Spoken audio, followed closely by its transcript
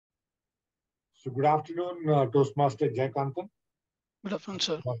So good afternoon, Toastmaster Jayakanthan. Good afternoon,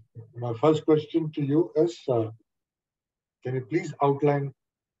 sir. My first question to you is, can you please outline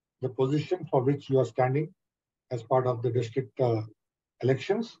the position for which you are standing as part of the district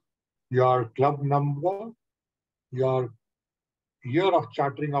elections, your club number, your year of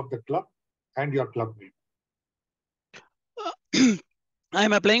chartering of the club, and your club name? I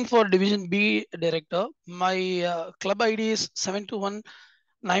am applying for Division B director. My club ID is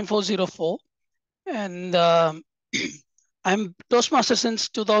 7219404, and I'm Toastmaster since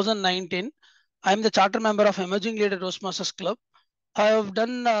 2019. I'm the charter member of Emerging Leader Toastmasters Club. I have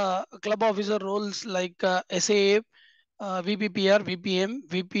done club officer roles like SAA, VPPR, VPM,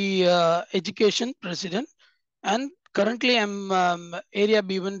 VP Education President, and currently I'm Area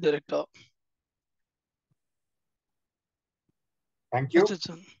B1 Director. Thank That's you. it,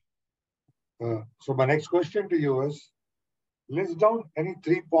 sir. So my next question to you is, list down any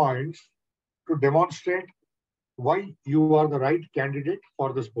 3 points to demonstrate why you are the right candidate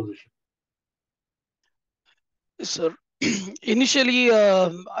for this position. Sir, initially,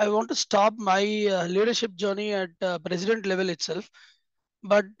 I want to stop my leadership journey at president level itself.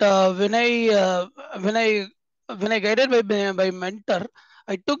 But when I when I guided by mentor,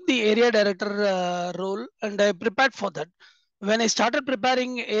 I took the area director role and I prepared for that. When I started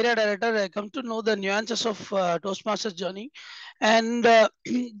preparing area director, I come to know the nuances of Toastmasters journey, and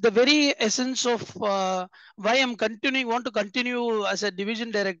the very essence of why I'm continuing want to continue as a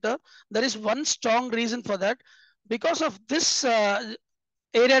division director. There is one strong reason for that. Because of this area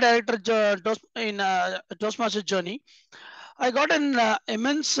director in Toastmasters journey, I got an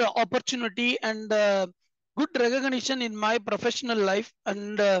immense opportunity and good recognition in my professional life,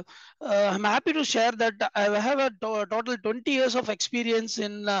 and I'm happy to share that I have a total 20 years of experience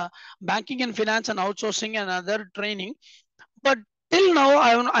in banking and finance and outsourcing and other training. But till now,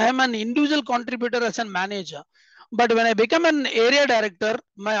 I am an individual contributor as a manager. But when I become an area director,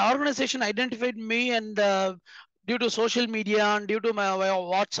 my organization identified me, and due to social media and due to my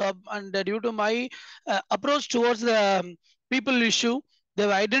WhatsApp and due to my approach towards the people issue, they've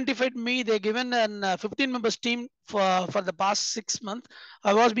identified me. They've given an 15 members team for the past 6 months.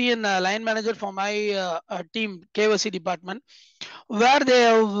 I was being a line manager for my team KYC department, where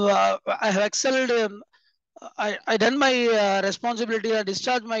I have excelled. I done my responsibility. I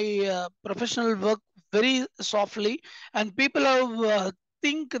discharged my professional work very softly, and people have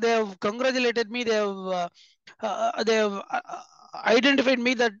think they have congratulated me. They have identified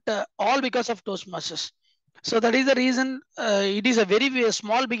me that all because of Toastmasters. So that is the reason. It is a very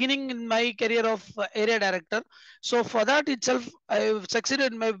small beginning in my career of area director. So for that itself, I have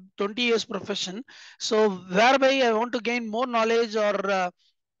succeeded in my 20 years profession. So whereby I want to gain more knowledge, or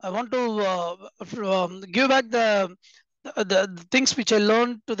I want to give back the things which I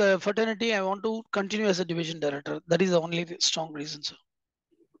learned to the fraternity. I want to continue as a division director. That is the only strong reason, sir.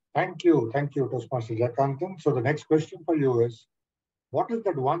 Thank you, Toastmaster Jayakanthan. So the next question for you is, what is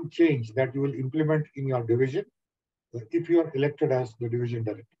that one change that you will implement in your division if you are elected as the division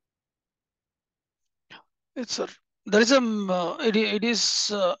director? Yes, sir. There is it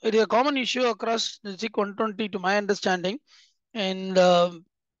is a common issue across district 120 to my understanding, and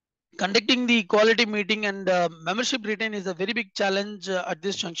conducting the quality meeting and membership retain is a very big challenge at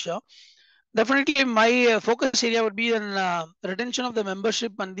this juncture. Definitely, my focus area would be on retention of the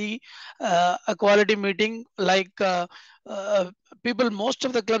membership and the a quality meeting. Like uh, people, most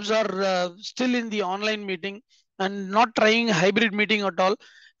of the clubs are still in the online meeting and not trying hybrid meeting at all.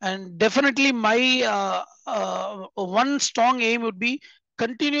 And definitely, my one strong aim would be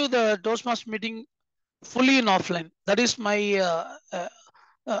continue the Toastmasters meeting fully in offline. That is my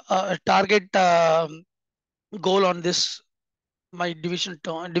target goal on this my division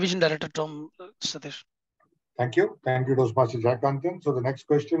director term, Satish. Thank you, Toastmaster Jayakanthan. So the next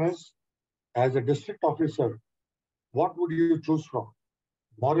question is, as a district officer, what would you choose from?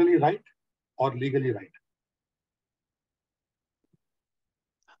 Morally right or legally right?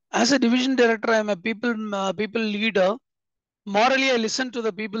 As a division director, I'm a people leader. Morally, I listen to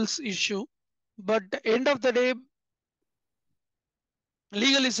the people's issue, but end of the day,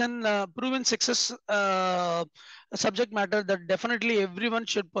 legal is an proven success subject matter that definitely everyone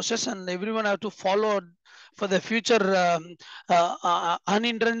should possess and everyone have to follow for the future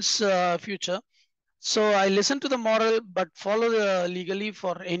unhindered future. So I listen to the moral, but follow the legally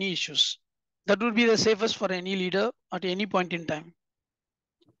for any issues. That would be the safest for any leader at any point in time.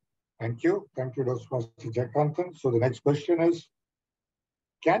 Thank you, Toastmaster Jayakanthan. So the next question is,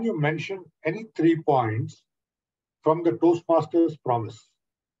 can you mention any 3 points from the Toastmasters promise?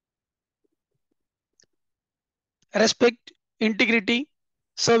 Respect, integrity,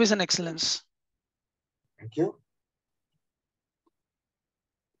 service, and excellence. Thank you.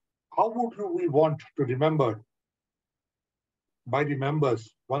 How would we want to remember by the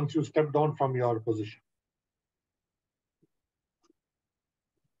members once you step down from your position?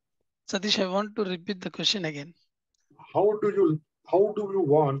 Satish, I want to repeat the question again. How do you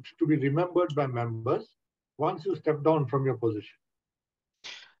want to be remembered by members once you step down from your position?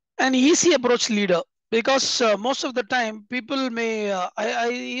 An easy approach leader, because most of the time people may I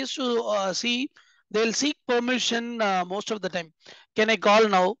used to see they'll seek permission most of the time. Can I call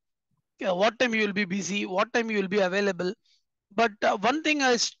now? What time you will be busy? What time you will be available? But one thing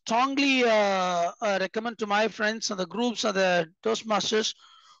I strongly recommend to my friends and the groups and the Toastmasters,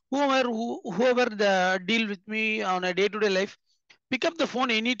 whoever deal with me on a day-to-day life, pick up the phone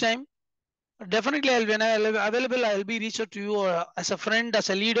anytime. Definitely, when I'll available, I'll be reached out to you as a friend, as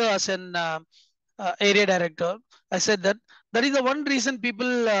a leader, as an area director. I said that. That is the one reason people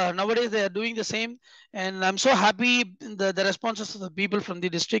nowadays they are doing the same, and I'm so happy the responses of the people from the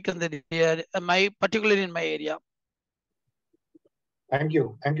district and my particularly in my area. Thank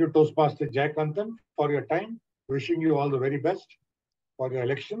you, Toastmaster Jayakanthan, for your time. Wishing you all the very best for your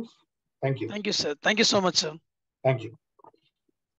elections. Thank you. Thank you, sir. Thank you so much, sir. Thank you.